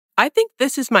I think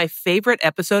this is my favorite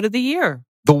episode of the year.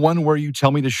 The one where you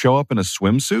tell me to show up in a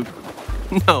swimsuit?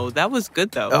 No, that was good,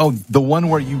 though. Oh, the one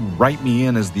where you write me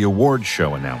in as the award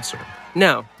show announcer?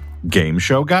 No. Game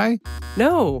show guy?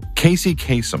 No. Casey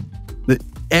Kasem,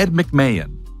 Ed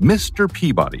McMahon, Mr.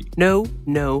 Peabody. No.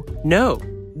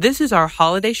 This is our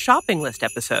holiday shopping list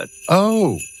episode.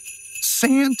 Oh,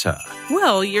 Santa.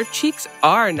 Well, your cheeks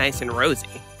are nice and rosy.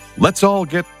 Let's all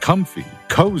get comfy,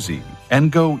 cozy, and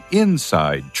go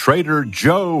inside Trader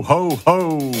Joe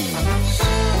Ho-Ho's.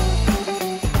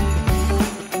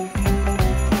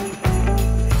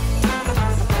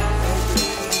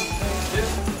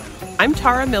 I'm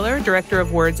Tara Miller, Director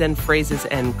of Words and Phrases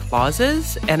and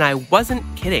Clauses, and I wasn't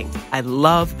kidding. I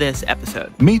love this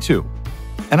episode. Me too.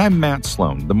 And I'm Matt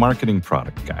Sloan, the marketing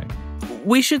product guy.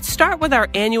 We should start with our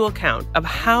annual count of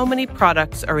how many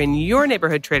products are in your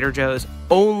neighborhood Trader Joe's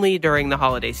only during the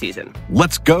holiday season.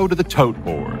 Let's go to the tote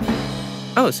board.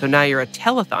 Oh, so now you're a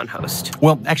telethon host.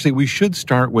 Well, actually, we should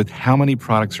start with how many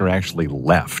products are actually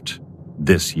left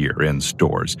this year in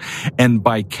stores. And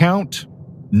by count,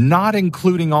 not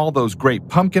including all those great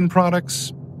pumpkin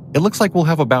products, it looks like we'll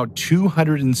have about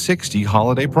 260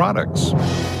 holiday products.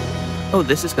 Oh,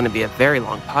 this is going to be a very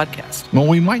long podcast. Well,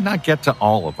 we might not get to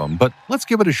all of them, but let's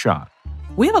give it a shot.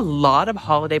 We have a lot of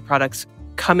holiday products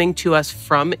coming to us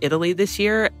from Italy this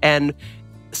year, and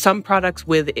some products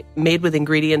made with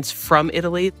ingredients from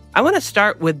Italy. I want to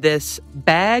start with this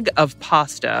bag of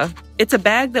pasta. It's a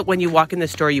bag that when you walk in the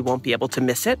store, you won't be able to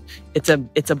miss it. It's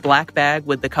a black bag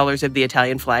with the colors of the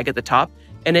Italian flag at the top,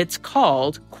 and it's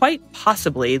called, quite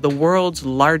possibly, the world's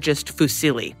largest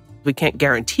fusilli. We can't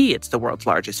guarantee it's the world's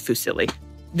largest fusilli.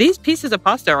 These pieces of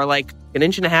pasta are like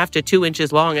 1.5 to 2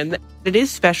 inches long, and it is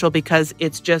special because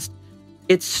it's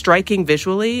striking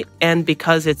visually, and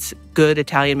because it's good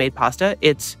Italian-made pasta,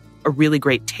 it's a really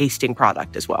great tasting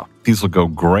product as well. These will go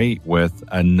great with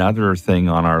another thing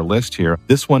on our list here.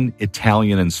 This one,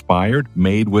 Italian-inspired,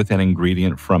 made with an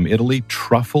ingredient from Italy,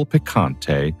 truffle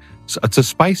picante. It's a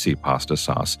spicy pasta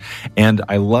sauce. And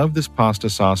I love this pasta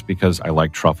sauce because I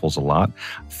like truffles a lot.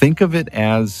 Think of it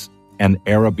as an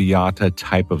arrabbiata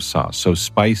type of sauce. So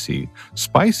spicy,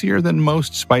 spicier than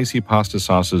most spicy pasta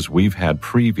sauces we've had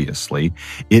previously.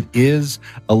 It is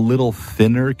a little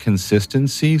thinner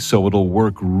consistency, so it'll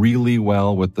work really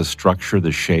well with the structure,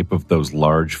 the shape of those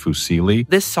large fusilli.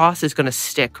 This sauce is going to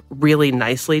stick really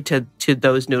nicely to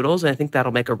those noodles, and I think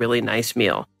that'll make a really nice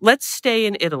meal. Let's stay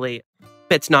in Italy.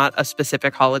 It's not a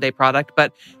specific holiday product,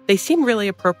 but they seem really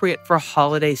appropriate for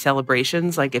holiday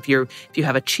celebrations. Like if you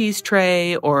have a cheese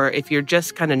tray, or if you're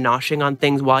just kind of noshing on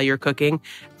things while you're cooking.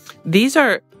 These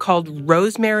are called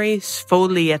rosemary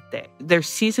sfogliette. They're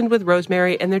seasoned with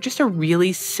rosemary, and they're just a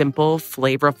really simple,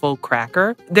 flavorful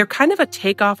cracker. They're kind of a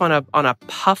takeoff on a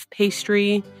puff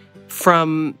pastry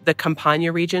from the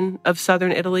Campania region of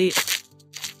southern Italy.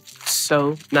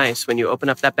 So nice when you open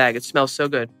up that bag. It smells so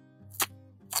good.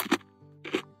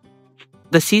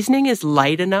 The seasoning is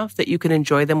light enough that you can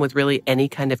enjoy them with really any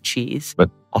kind of cheese. But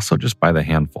also just by the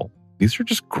handful. These are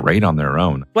just great on their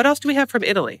own. What else do we have from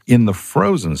Italy? In the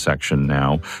frozen section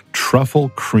now, truffle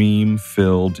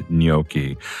cream-filled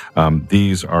gnocchi.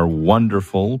 These are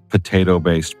wonderful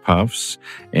potato-based puffs,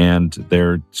 and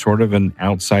they're sort of an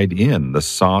outside-in. The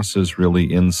sauce is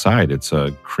really inside. It's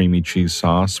a creamy cheese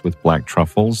sauce with black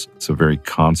truffles. It's a very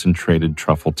concentrated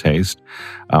truffle taste.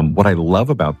 What I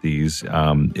love about these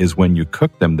is when you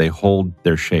cook them, they hold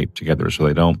their shape together so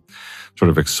they don't sort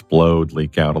of explode,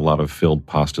 leak out. A lot of filled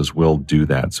pastas will do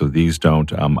that. So these don't.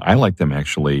 I like them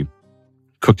actually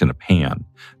cooked in a pan,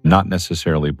 not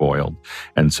necessarily boiled.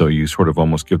 And so you sort of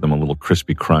almost give them a little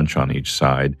crispy crunch on each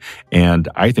side. And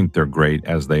I think they're great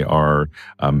as they are,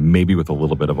 maybe with a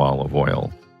little bit of olive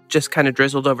oil. Just kind of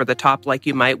drizzled over the top like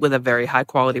you might with a very high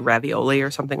quality ravioli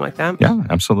or something like that? Yeah,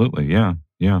 absolutely. Yeah.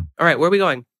 All right, where are we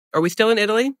going? Are we still in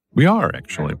Italy? We are,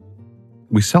 actually.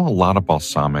 We sell a lot of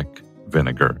balsamic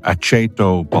vinegar,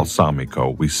 aceto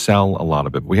balsamico. We sell a lot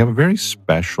of it. We have a very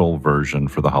special version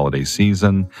for the holiday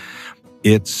season.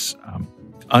 It's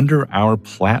under our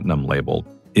platinum label,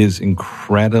 is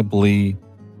incredibly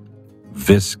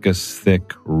viscous,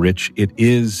 thick, rich. It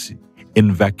is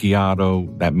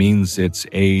invecchiato. That means it's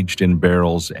aged in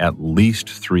barrels at least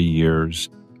 3 years,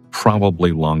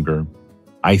 probably longer.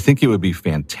 I think it would be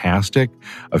fantastic,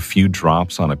 a few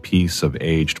drops on a piece of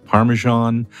aged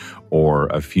Parmesan or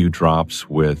a few drops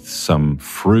with some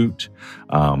fruit.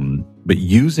 But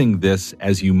using this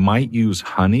as you might use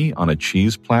honey on a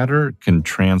cheese platter can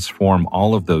transform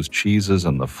all of those cheeses,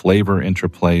 and the flavor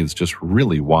interplay is just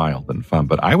really wild and fun.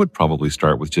 But I would probably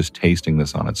start with just tasting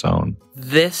this on its own.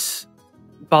 This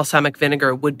balsamic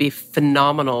vinegar would be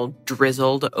phenomenal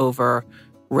drizzled over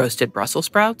roasted Brussels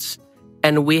sprouts.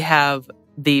 And we have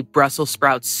the Brussels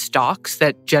sprout stalks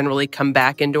that generally come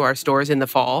back into our stores in the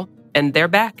fall. And they're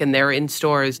back and they're in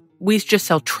stores. We just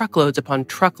sell truckloads upon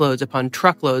truckloads upon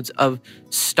truckloads of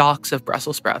stalks of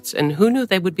Brussels sprouts. And who knew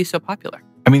they would be so popular?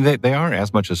 I mean, they are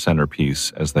as much a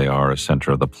centerpiece as they are a center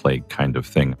of the plate kind of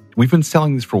thing. We've been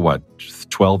selling these for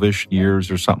 12-ish years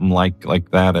or something like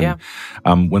that.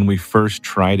 And when we first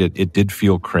tried it, it did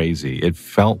feel crazy. It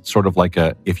felt sort of like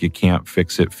a if you can't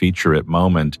fix it, feature it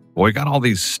moment. Well, we got all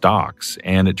these stalks,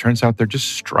 and it turns out they're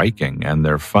just striking and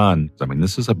they're fun. I mean,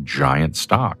 this is a giant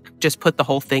stalk. Just put the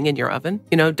whole thing in your oven.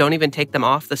 Don't even take them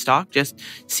off the stalk. Just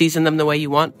season them the way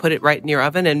you want, put it right in your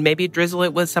oven, and maybe drizzle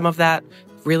it with some of that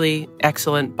really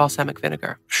excellent balsamic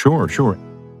vinegar. Sure.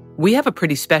 We have a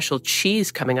pretty special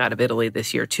cheese coming out of Italy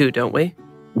this year too, don't we?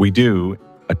 We do.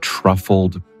 A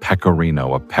truffled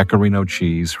pecorino, a pecorino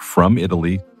cheese from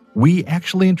Italy. We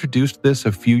actually introduced this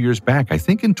a few years back, I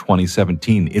think in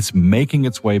 2017. It's making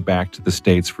its way back to the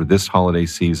States for this holiday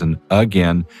season.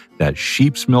 Again, that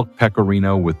sheep's milk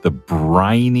pecorino with the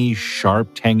briny,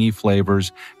 sharp, tangy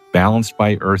flavors, balanced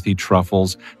by earthy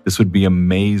truffles. This would be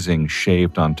amazing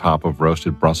shaved on top of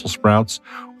roasted Brussels sprouts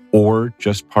or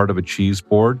just part of a cheese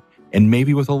board and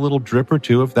maybe with a little drip or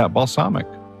two of that balsamic.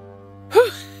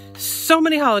 So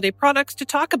many holiday products to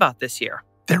talk about this year.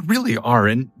 There really are,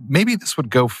 and maybe this would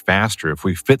go faster if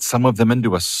we fit some of them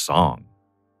into a song.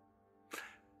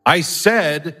 I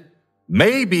said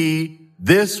maybe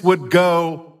this would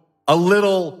go a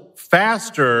little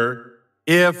faster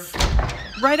if...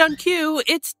 Right on cue,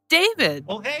 it's David.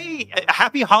 Well, hey,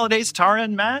 happy holidays, Tara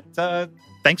and Matt.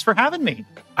 Thanks for having me.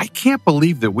 I can't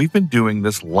believe that we've been doing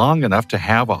this long enough to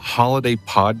have a holiday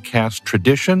podcast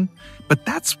tradition, but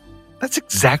that's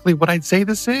exactly what I'd say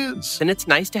this is. And it's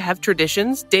nice to have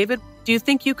traditions. David, do you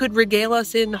think you could regale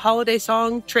us in holiday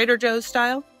song Trader Joe's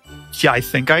style? Yeah, I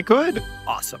think I could.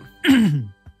 Awesome.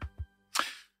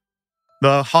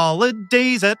 The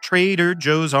holidays at Trader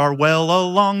Joe's are well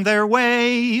along their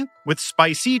way, with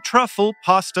spicy truffle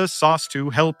pasta sauce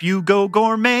to help you go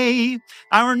gourmet.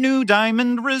 Our new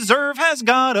Diamond Reserve has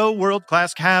got a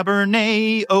world-class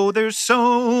Cabernet. Oh, there's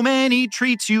so many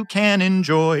treats you can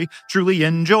enjoy. Truly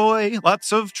enjoy.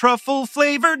 Lots of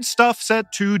truffle-flavored stuff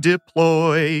set to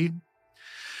deploy.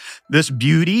 This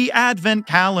beauty advent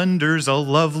calendar's a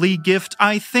lovely gift,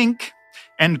 I think.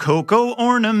 And cocoa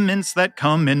ornaments that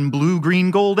come in blue, green,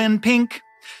 gold, and pink.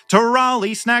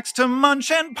 Tarali snacks to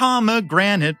munch and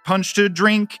pomegranate punch to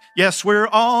drink. Yes, we're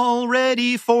all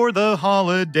ready for the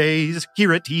holidays.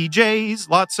 Here at TJ's,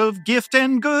 lots of gift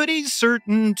and goodies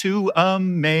certain to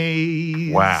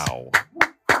amaze. Wow.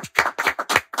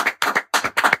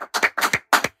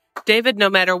 David, no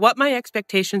matter what my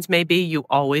expectations may be, you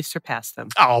always surpass them.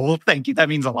 Oh, well, thank you. That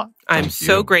means a lot. I'm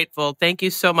so grateful. Thank you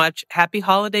so much. Happy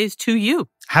holidays to you.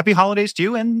 Happy holidays to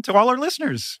you and to all our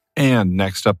listeners. And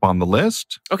next up on the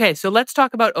list. Okay, so let's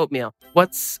talk about oatmeal.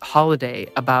 What's holiday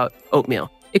about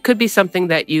oatmeal? It could be something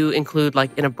that you include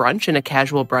like in a brunch, in a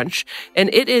casual brunch.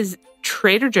 And it is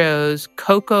Trader Joe's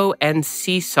cocoa and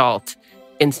sea salt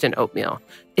instant oatmeal.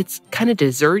 It's kind of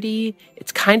desserty.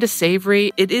 It's kind of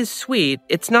savory. It is sweet.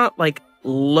 It's not like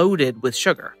loaded with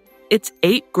sugar. It's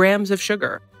 8 grams of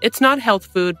sugar. It's not health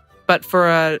food, but for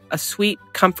a sweet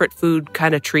comfort food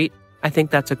kind of treat, I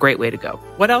think that's a great way to go.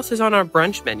 What else is on our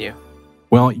brunch menu?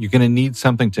 Well, you're going to need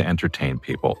something to entertain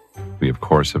people. We, of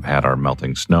course, have had our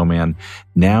melting snowman.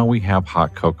 Now we have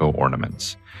hot cocoa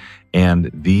ornaments. And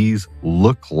these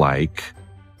look like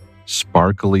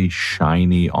sparkly,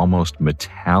 shiny, almost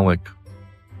metallic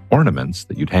ornaments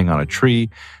that you'd hang on a tree,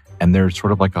 and they're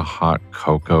sort of like a hot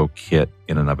cocoa kit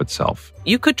in and of itself.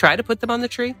 You could try to put them on the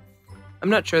tree. I'm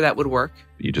not sure that would work.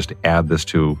 You just add this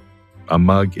to a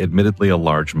mug, admittedly a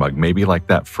large mug, maybe like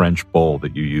that French bowl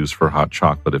that you use for hot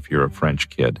chocolate if you're a French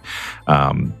kid.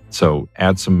 So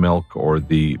add some milk or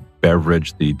the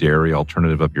beverage, the dairy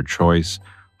alternative of your choice,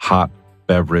 hot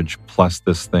beverage plus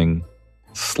this thing,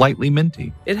 slightly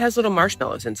minty. It has little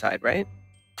marshmallows inside, right?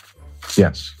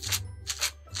 Yes.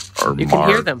 Or you can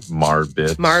hear them.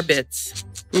 Marbits. Marbits.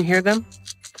 You hear them?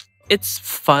 It's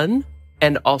fun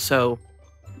and also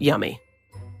yummy.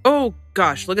 Oh,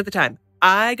 gosh, look at the time.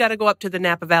 I got to go up to the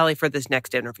Napa Valley for this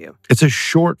next interview. It's a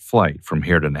short flight from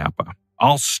here to Napa.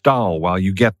 I'll stall while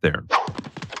you get there.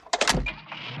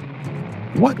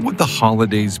 What would the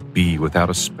holidays be without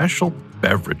a special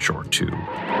beverage or two?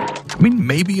 I mean,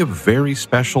 maybe a very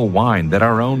special wine that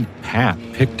our own Pat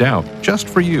picked out just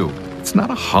for you. It's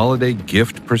not a holiday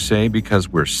gift per se because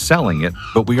we're selling it,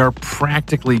 but we are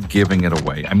practically giving it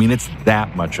away. I mean, it's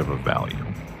that much of a value.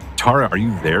 Tara, are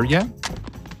you there yet?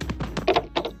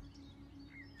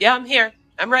 Yeah, I'm here.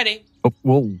 I'm ready. Oh,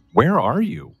 well, where are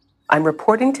you? I'm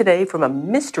reporting today from a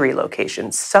mystery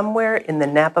location somewhere in the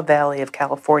Napa Valley of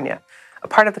California, a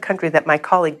part of the country that my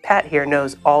colleague Pat here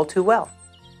knows all too well.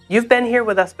 You've been here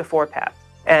with us before, Pat,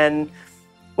 and,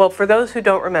 well, for those who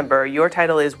don't remember, your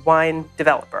title is wine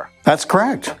developer. That's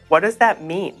correct. What does that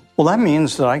mean? Well, that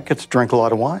means that I get to drink a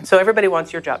lot of wine. So everybody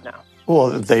wants your job now. Well,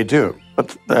 they do,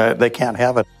 but they can't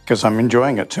have it because I'm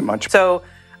enjoying it too much. So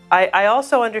I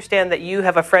also understand that you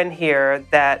have a friend here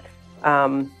that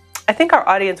I think our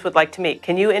audience would like to meet.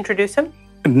 Can you introduce him?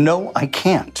 No, I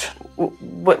can't.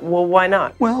 Well, why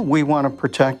not? Well, we want to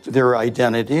protect their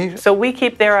identity. So we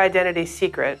keep their identity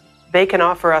secret. They can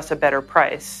offer us a better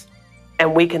price,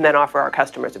 and we can then offer our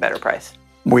customers a better price.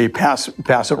 We pass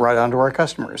it right on to our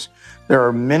customers. There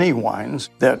are many wines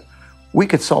that we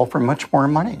could sell for much more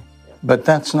money, but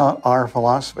that's not our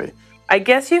philosophy. I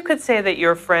guess you could say that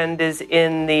your friend is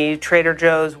in the Trader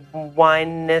Joe's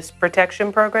Wineness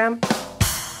Protection Program.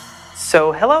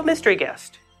 So, hello, mystery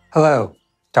guest. Hello,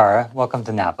 Tara. Welcome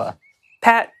to Napa.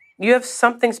 Pat, you have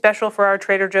something special for our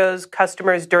Trader Joe's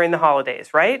customers during the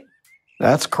holidays, right?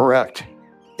 That's correct.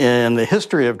 In the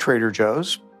history of Trader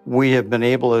Joe's, we have been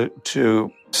able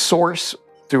to source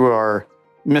through our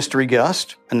mystery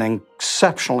guest an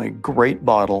exceptionally great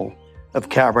bottle of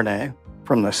Cabernet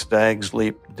from the Stag's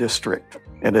Leap district.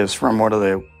 It is from one of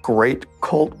the great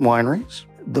cult wineries.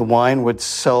 The wine would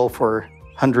sell for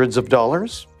hundreds of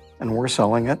dollars, and we're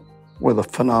selling it with a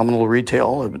phenomenal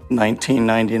retail of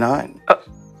 $19.99.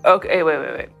 Okay,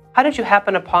 wait. How did you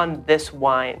happen upon this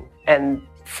wine and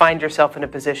find yourself in a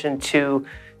position to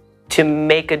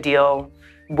make a deal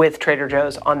with Trader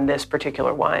Joe's on this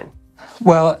particular wine?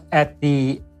 Well, at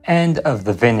the end of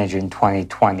the vintage in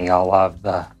 2020, a lot of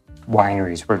the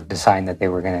wineries were deciding that they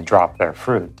were going to drop their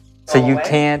fruit. So you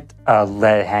can't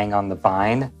let it hang on the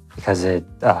vine because it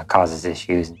causes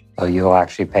issues. So you'll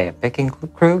actually pay a picking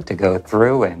crew to go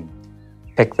through and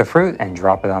pick the fruit and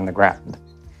drop it on the ground.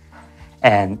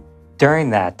 And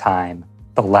during that time,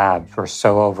 the labs were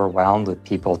so overwhelmed with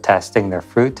people testing their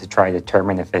fruit to try to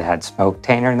determine if it had smoke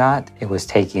taint or not, it was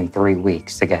taking 3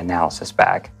 weeks to get analysis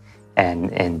back.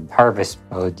 And in harvest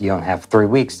mode, you don't have 3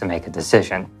 weeks to make a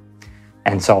decision.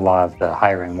 And so a lot of the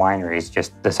higher-end wineries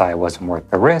just decided it wasn't worth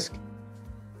the risk,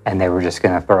 and they were just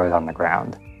going to throw it on the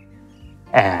ground.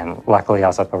 And luckily, I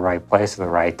was at the right place at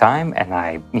the right time, and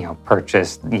I,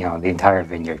 purchased, the entire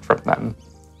vineyard from them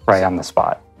right on the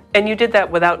spot. And you did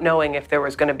that without knowing if there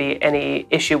was going to be any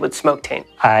issue with smoke taint?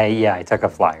 I took a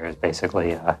flyer,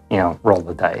 basically, rolled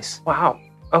the dice. Wow.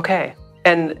 Okay.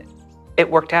 And it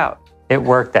worked out? It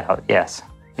worked out, yes.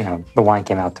 The wine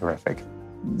came out terrific.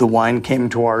 The wine came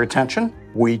to our attention.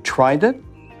 We tried it,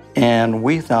 and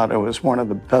we thought it was one of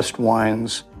the best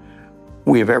wines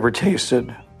we have ever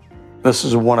tasted. This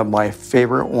is one of my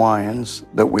favorite wines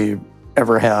that we've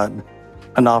ever had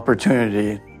an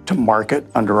opportunity to market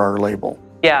under our label.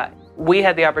 Yeah, we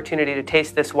had the opportunity to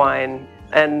taste this wine,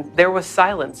 and there was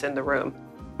silence in the room.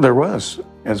 There was,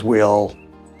 as we all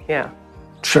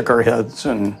shook our heads,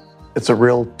 and it's a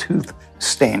real tooth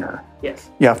stainer.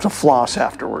 Yes. You have to floss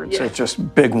afterwards. Yes. It's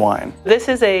just big wine. This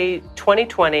is a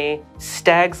 2020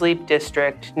 Stag's Leap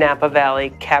District Napa Valley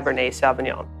Cabernet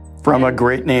Sauvignon. From a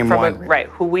great name winery. Right,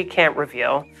 who we can't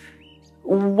reveal.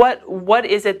 What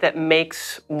is it that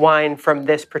makes wine from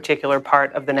this particular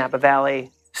part of the Napa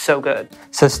Valley so good?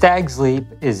 So Stag's Leap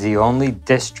is the only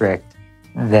district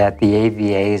that the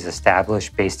AVA is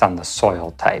established based on the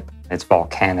soil type. It's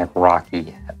volcanic,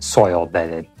 rocky soil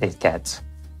that it gets.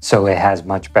 So it has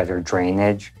much better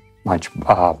drainage, much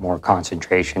more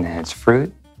concentration in its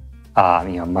fruit,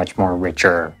 much more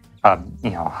richer,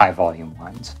 high volume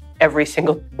wines. Every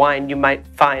single wine you might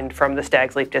find from the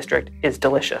Stag's Leap District is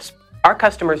delicious. Our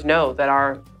customers know that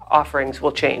our offerings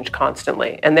will change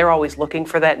constantly, and they're always looking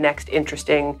for that next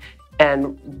interesting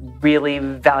and really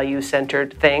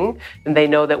value-centered thing, and they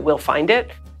know that we'll find it.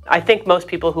 I think most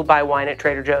people who buy wine at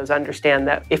Trader Joe's understand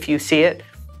that if you see it,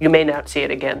 you may not see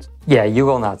it again. Yeah, you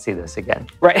will not see this again.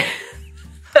 Right.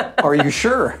 Are you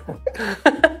sure?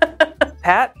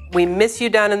 Pat, we miss you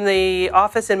down in the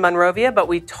office in Monrovia, but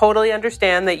we totally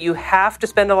understand that you have to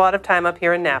spend a lot of time up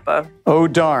here in Napa. Oh,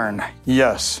 darn.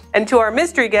 Yes. And to our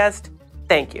mystery guest,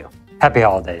 thank you. Happy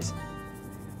holidays.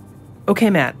 Okay,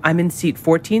 Matt, I'm in seat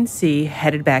 14C,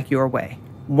 headed back your way.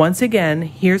 Once again,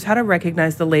 here's how to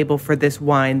recognize the label for this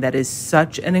wine that is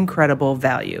such an incredible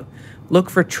value. Look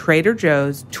for Trader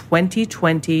Joe's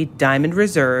 2020 Diamond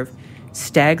Reserve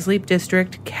Stag's Leap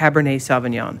District Cabernet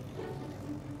Sauvignon.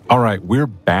 All right, we're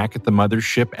back at the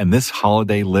mothership, and this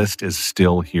holiday list is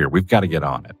still here. We've got to get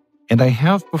on it. And I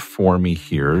have before me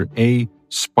here a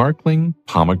sparkling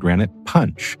pomegranate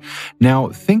punch. Now,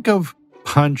 think of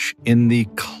punch in the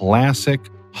classic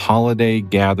holiday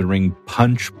gathering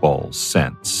punch bowl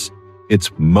sense. It's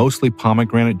mostly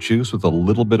pomegranate juice with a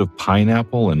little bit of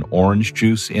pineapple and orange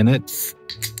juice in it.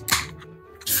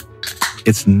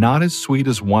 It's not as sweet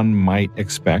as one might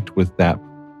expect with that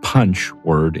punch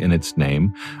word in its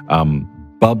name.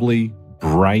 Bubbly,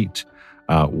 bright,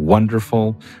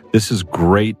 wonderful. This is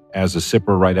great as a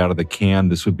sipper right out of the can.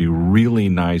 This would be really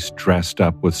nice dressed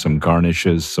up with some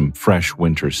garnishes, some fresh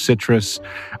winter citrus.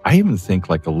 I even think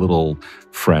like a little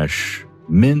fresh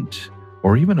mint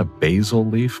or even a basil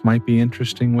leaf might be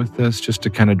interesting with this, just to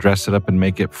kind of dress it up and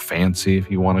make it fancy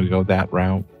if you want to go that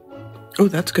route. Oh,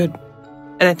 that's good.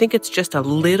 And I think it's just a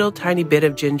little tiny bit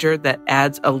of ginger that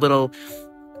adds a little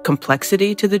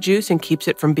complexity to the juice and keeps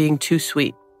it from being too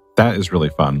sweet. That is really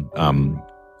fun.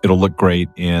 It'll look great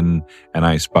in an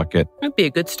ice bucket. It'd be a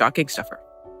good stocking stuffer.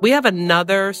 We have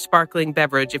another sparkling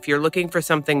beverage if you're looking for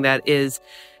something that is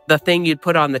the thing you'd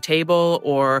put on the table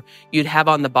or you'd have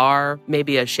on the bar,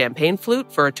 maybe a champagne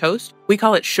flute for a toast. We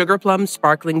call it Sugar Plum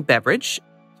Sparkling Beverage.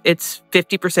 It's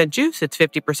 50% juice. It's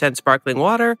 50% sparkling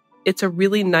water. It's a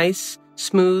really nice,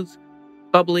 smooth,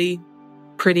 bubbly,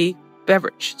 pretty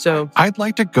beverage. So I'd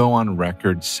like to go on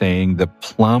record saying that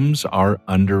plums are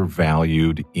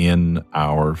undervalued in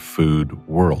our food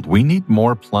world. We need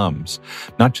more plums,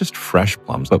 not just fresh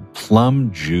plums, but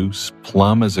plum juice,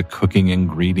 plum as a cooking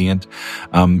ingredient.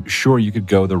 Sure, you could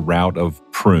go the route of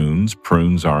prunes.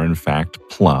 Prunes are, in fact,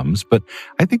 plums, but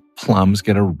I think plums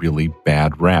get a really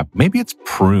bad rap. Maybe it's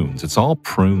prunes. It's all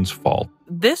prunes' fault.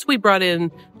 This we brought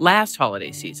in last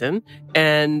holiday season,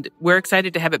 and we're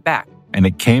excited to have it back. And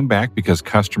it came back because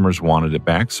customers wanted it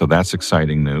back, so that's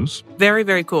exciting news. Very,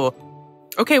 very cool.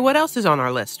 Okay, what else is on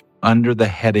our list? Under the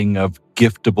heading of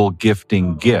giftable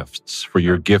gifting gifts for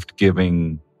your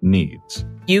gift-giving needs.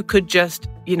 You could just,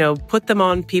 put them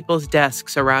on people's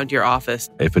desks around your office.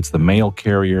 If it's the mail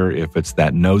carrier, if it's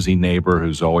that nosy neighbor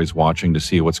who's always watching to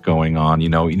see what's going on,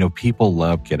 people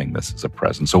love getting this as a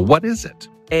present. So what is it?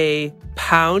 A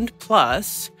pound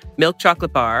plus milk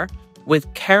chocolate bar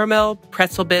with caramel,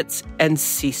 pretzel bits, and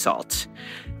sea salt.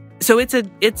 So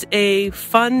it's a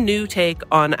fun new take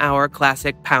on our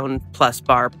classic pound plus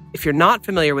bar. If you're not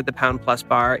familiar with the pound plus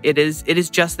bar, it is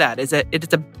just that.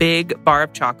 It's a big bar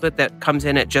of chocolate that comes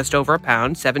in at just over a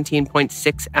pound,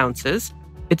 17.6 ounces.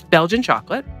 It's Belgian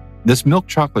chocolate. This milk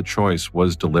chocolate choice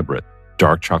was deliberate.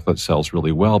 Dark chocolate sells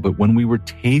really well, but when we were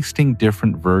tasting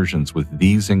different versions with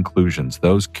these inclusions,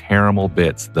 those caramel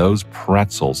bits, those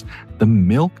pretzels, the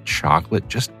milk chocolate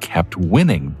just kept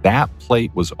winning. That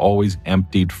plate was always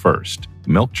emptied first.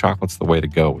 Milk chocolate's the way to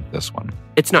go with this one.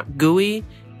 It's not gooey.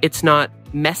 It's not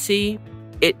messy.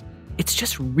 It's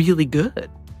just really good.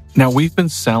 Now, we've been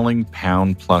selling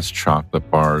pound plus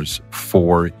chocolate bars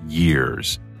for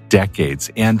years, decades,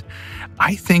 and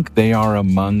I think they are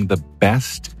among the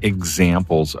best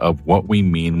examples of what we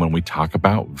mean when we talk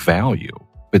about value.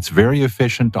 It's very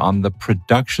efficient on the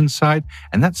production side,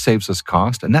 and that saves us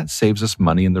cost, and that saves us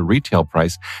money in the retail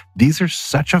price. These are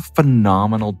such a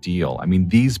phenomenal deal. I mean,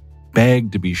 these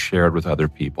beg to be shared with other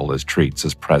people as treats,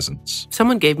 as presents.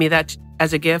 Someone gave me that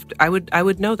as a gift. I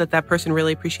would know that person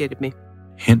really appreciated me.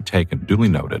 Hint taken, duly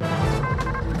noted.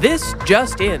 This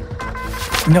just in.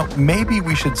 No, maybe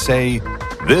we should say,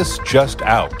 this just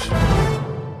out.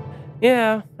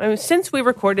 Yeah, since we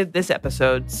recorded this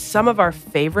episode, some of our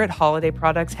favorite holiday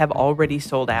products have already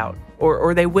sold out,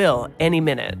 or they will any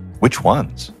minute. Which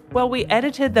ones? Well, we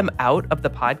edited them out of the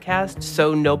podcast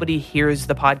so nobody hears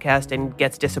the podcast and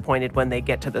gets disappointed when they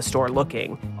get to the store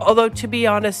looking. Although, to be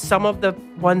honest, some of the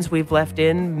ones we've left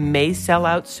in may sell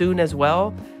out soon as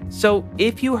well. So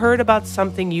if you heard about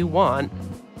something you want,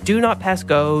 do not pass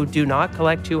go, do not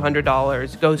collect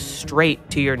 $200, go straight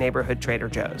to your neighborhood Trader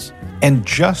Joe's. And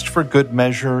just for good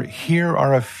measure, here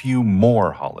are a few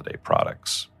more holiday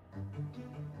products.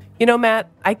 Matt,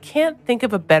 I can't think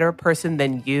of a better person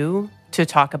than you to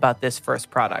talk about this first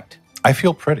product. I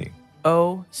feel pretty.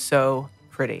 Oh, so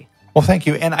pretty. Well, thank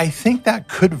you. And I think that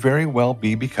could very well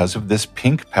be because of this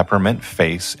pink peppermint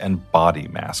face and body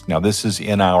mask. Now, this is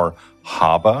in our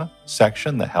HABA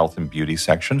section, the health and beauty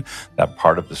section, that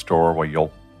part of the store where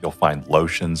you'll find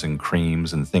lotions and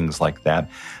creams and things like that.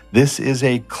 This is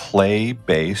a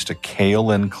clay-based, a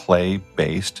kaolin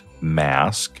clay-based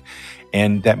mask.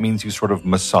 And that means you sort of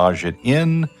massage it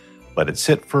in, let it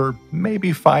sit for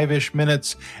maybe 5-ish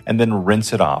minutes, and then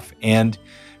rinse it off. And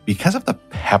because of the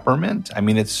peppermint, I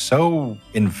mean, it's so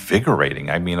invigorating.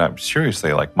 I mean, I'm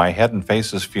seriously, like, my head and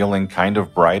face is feeling kind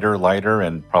of brighter, lighter,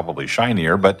 and probably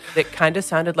shinier, but... It kind of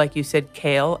sounded like you said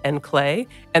kale and clay.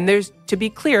 And to be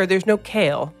clear, there's no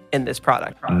kale in this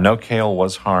product. No kale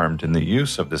was harmed in the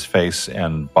use of this face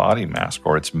and body mask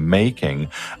or its making.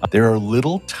 There are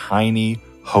little tiny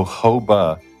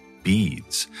jojoba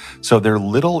beads. So they're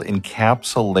little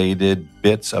encapsulated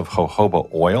bits of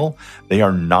jojoba oil. They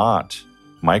are not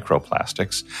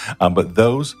microplastics, but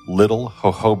those little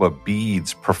jojoba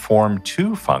beads perform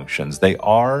two functions. They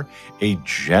are a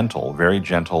gentle, very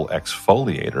gentle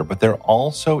exfoliator, but they're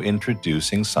also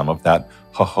introducing some of that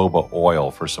jojoba oil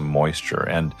for some moisture,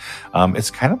 and it's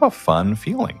kind of a fun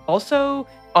feeling. Also,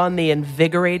 on the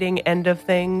invigorating end of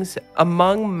things,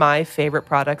 among my favorite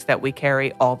products that we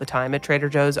carry all the time at Trader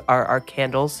Joe's are our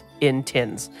candles in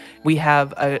tins. We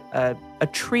have a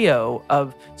trio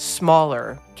of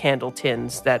smaller candle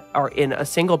tins that are in a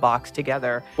single box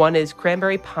together. One is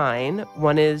cranberry pine,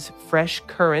 one is fresh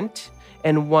currant,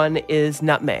 and one is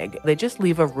nutmeg. They just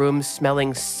leave a room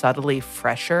smelling subtly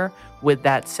fresher with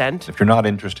that scent. If you're not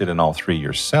interested in all three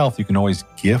yourself, you can always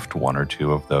gift one or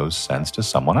two of those scents to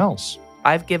someone else.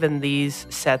 I've given these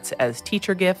sets as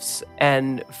teacher gifts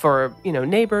and for,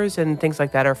 neighbors and things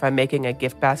like that. Or if I'm making a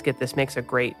gift basket, this makes a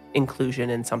great inclusion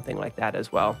in something like that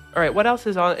as well. All right, what else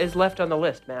is left on the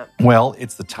list, Matt? Well,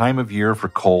 it's the time of year for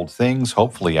cold things,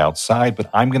 hopefully outside, but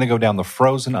I'm going to go down the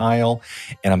frozen aisle,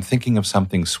 and I'm thinking of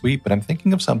something sweet, but I'm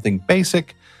thinking of something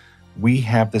basic. We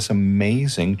have this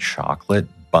amazing chocolate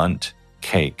bundt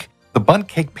cake. The bundt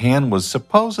cake pan was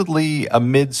supposedly a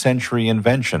mid-century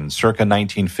invention, circa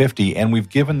 1950, and we've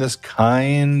given this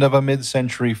kind of a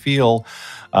mid-century feel.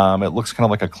 It looks kind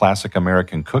of like a classic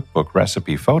American cookbook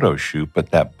recipe photo shoot,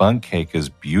 but that bundt cake is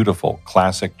beautiful.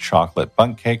 Classic chocolate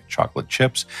bundt cake, chocolate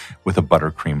chips with a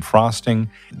buttercream frosting.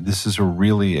 This is a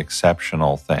really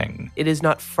exceptional thing. It is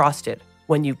not frosted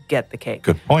when you get the cake.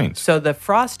 Good point. So the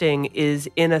frosting is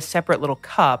in a separate little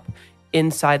cup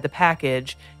inside the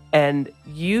package, and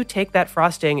you take that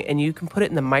frosting and you can put it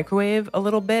in the microwave a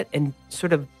little bit and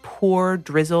sort of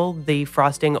drizzle the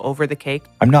frosting over the cake.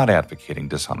 I'm not advocating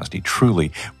dishonesty,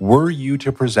 truly. Were you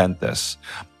to present this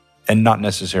and not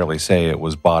necessarily say it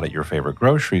was bought at your favorite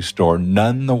grocery store,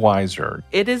 none the wiser.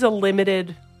 It is a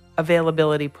limited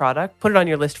availability product. Put it on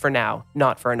your list for now,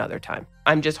 not for another time.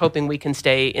 I'm just hoping we can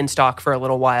stay in stock for a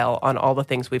little while on all the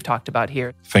things we've talked about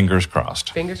here. Fingers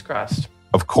crossed. Fingers crossed.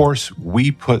 Of course,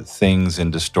 we put things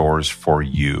into stores for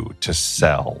you to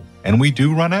sell, and we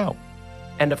do run out.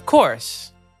 And of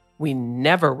course, we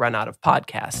never run out of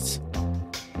podcasts.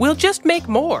 We'll just make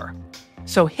more.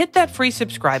 So hit that free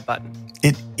subscribe button.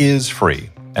 It is free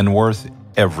and worth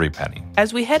every penny.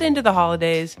 As we head into the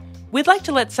holidays, we'd like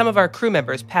to let some of our crew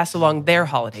members pass along their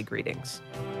holiday greetings.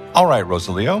 All right,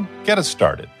 Rosalio, get us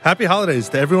started. Happy holidays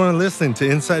to everyone listening to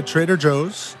Inside Trader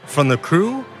Joe's from the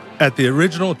crew at the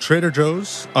original Trader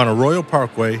Joe's on Arroyo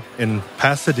Parkway in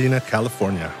Pasadena,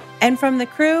 California. And from the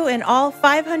crew in all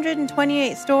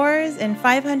 528 stores in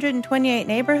 528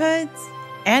 neighborhoods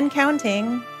and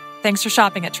counting. Thanks for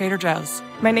shopping at Trader Joe's.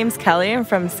 My name's Kelly. I'm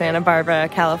from Santa Barbara,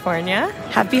 California.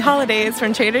 Happy holidays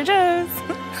from Trader Joe's.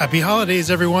 Happy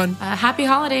holidays, everyone. Happy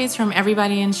holidays from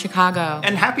everybody in Chicago.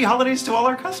 And happy holidays to all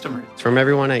our customers. From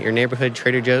everyone at your neighborhood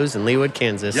Trader Joe's in Leawood,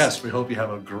 Kansas. Yes, we hope you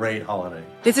have a great holiday.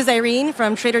 This is Irene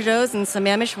from Trader Joe's in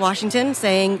Sammamish, Washington,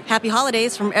 saying happy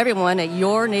holidays from everyone at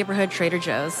your neighborhood Trader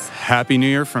Joe's. Happy New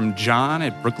Year from John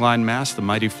at Brookline, Mass., the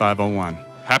mighty 501.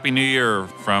 Happy New Year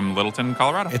from Littleton,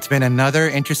 Colorado. It's been another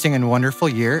interesting and wonderful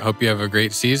year. Hope you have a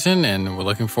great season, and we're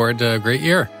looking forward to a great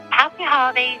year. Happy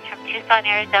holidays from Tucson,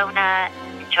 Arizona.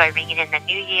 Enjoy ringing in the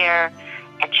new year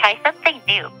and try something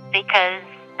new, because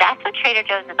that's what Trader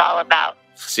Joe's is all about.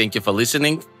 Thank you for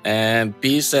listening, and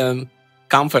peace and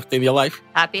comfort in your life.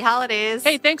 Happy holidays.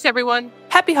 Hey, thanks, everyone.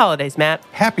 Happy holidays, Matt.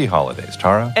 Happy holidays,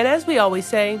 Tara. And as we always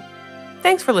say,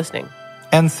 thanks for listening.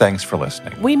 And thanks for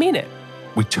listening. We mean it.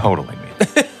 We totally mean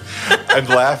it. I'm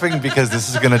laughing because this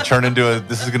is going to turn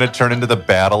into the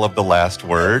battle of the last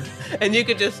word. And you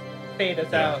could just fade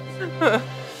us out.